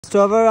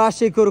Stover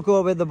Ashik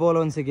Kurukkol with the ball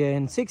once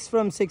again. 6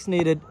 from 6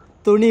 needed.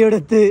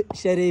 Thuniyuduthu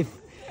Sharif.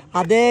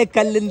 Adhe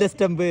kallinte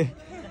stump.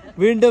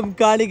 Veendum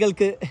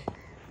kaalikalkku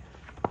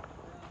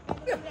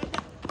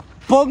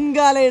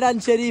പൊങ്കാലയിടാൻ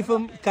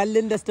ഷെരീഫും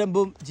കല്ലിന്റെ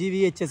സ്റ്റമ്പും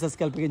GVHSS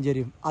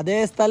കൽപ്പകഞ്ചേരിയും. അതേ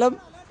സ്ഥലം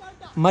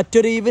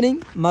മറ്റൊരു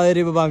evening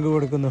മഗ്‌രിബ് bank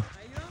കൊടുക്കുന്നു.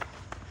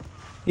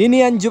 ഇനി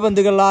 5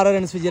 പന്തുകൾ 6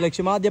 റൺസ്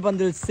വിജയലക്ഷ്യം. ആദ്യ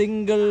പന്തിൽ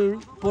സിംഗിൾ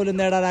പോലും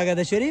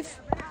നേടാനാകാതെ ഷെരീഫ്.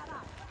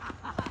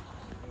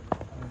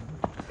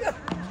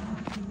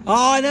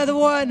 Another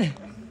one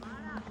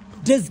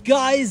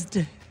disguised.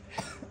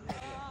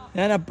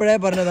 ഞാൻ അപ്പോഴേ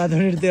പറഞ്ഞത്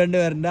അതൊന്നും എടുത്ത് കണ്ടു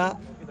വരണ്ട,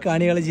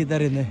 കാണികൾ ചീത്ത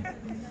അറിയുന്നത്.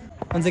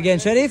 Once again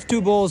Sharif,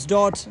 2 balls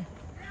dot,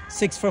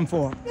 6 from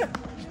 4.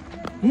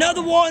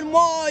 Another one,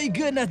 my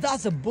goodness,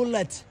 that's a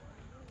bullet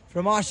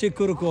from Ashik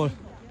Kurukkol.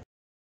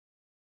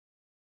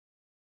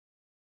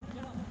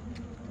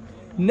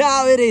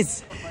 Now it is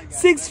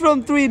 6 from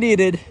 3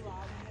 needed.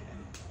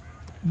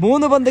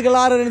 3 പന്തുകൾ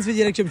 6 റൺസ്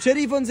വിജയലക്ഷ്യം.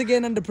 Sharif once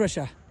again under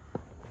pressure.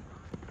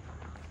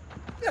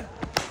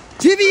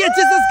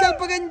 GVHSS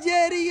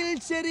കൽപ്പകഞ്ചേരിയിൽ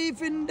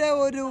ഷെരീഫിന്റെ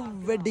ഒരു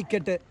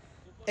വെടിക്കെട്ട്.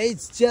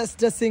 It's just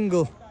a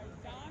single.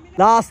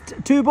 Last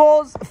 2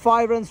 balls,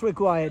 5 runs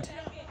required.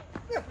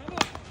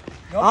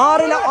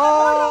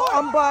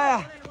 Umpire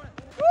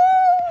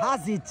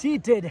has he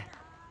cheated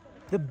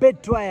the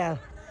betrayal.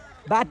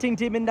 Batting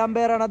team in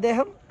umpire ആണ്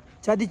അദ്ദേഹം.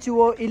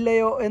 ചതിച്ചുവോ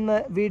ഇല്ലയോ എന്ന്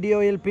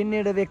വീഡിയോയിൽ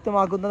പിന്നീട്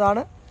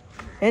വ്യക്തമാക്കുന്നതാണ്.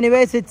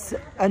 Anyways, it's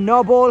a no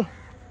ball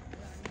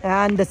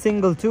and a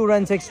single, 2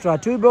 runs extra.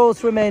 2 balls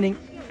remaining,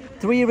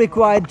 3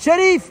 required.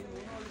 Sharif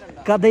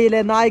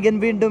കഥയിലെ നായകൻ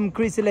വീണ്ടും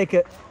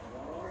ക്രീസിലേക്ക്.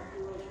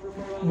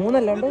 3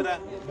 അല്ലാണ്ട്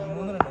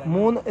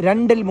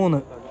 2-ൽ 3.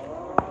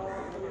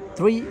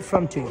 3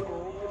 from 2.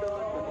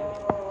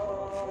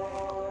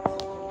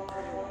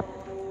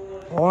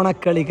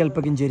 ഓണക്കളി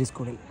കൽപ്പകഞ്ചേരി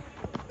സ്കൂളിൽ.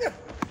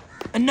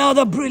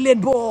 Another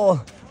brilliant ball.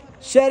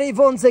 Sharif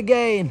once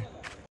again.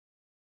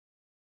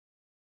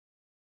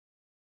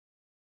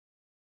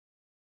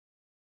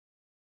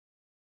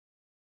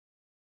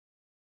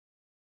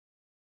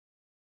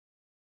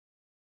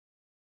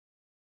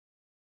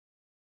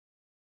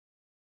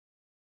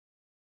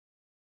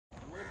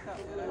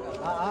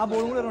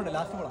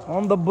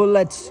 On the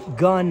bullet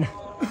gun.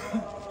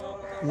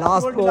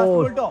 Last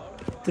ball,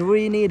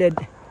 3 needed.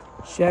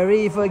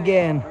 Sharif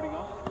again.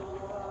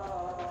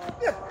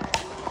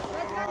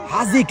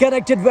 Has he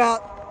connected well?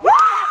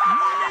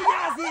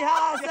 Yes, he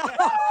has.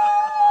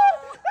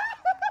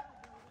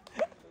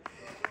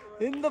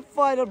 In the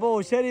final ball,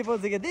 Sharif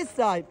once again. This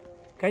time,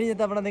 കഴിഞ്ഞ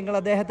തവണ നിങ്ങൾ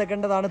അദ്ദേഹത്തെ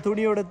കണ്ടതാണ്.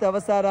 തുണിയെടുത്ത്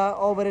അവസാന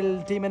ഓവറിൽ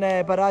ടീമിനെ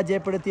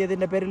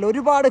പരാജയപ്പെടുത്തിയതിൻ്റെ പേരിൽ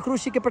ഒരുപാട്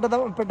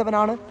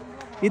ക്രൂശിക്കപ്പെട്ടവനാണ്.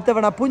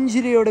 ഇത്തവണ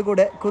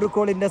പുഞ്ചിരിയോടുകൂടെ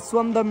കുറുക്കോളിൻ്റെ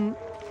സ്വന്തം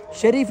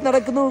ഷെരീഫ്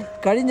നടക്കുന്നു.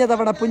 കഴിഞ്ഞ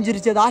തവണ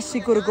പുഞ്ചിരിച്ചത്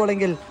ആഷിഖ്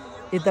കുറുക്കോളെങ്കിൽ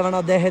ഇത്തവണ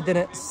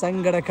അദ്ദേഹത്തിന്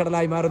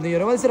സങ്കടക്കടലായി മാറുന്ന ഈ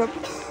ഒരു മത്സരം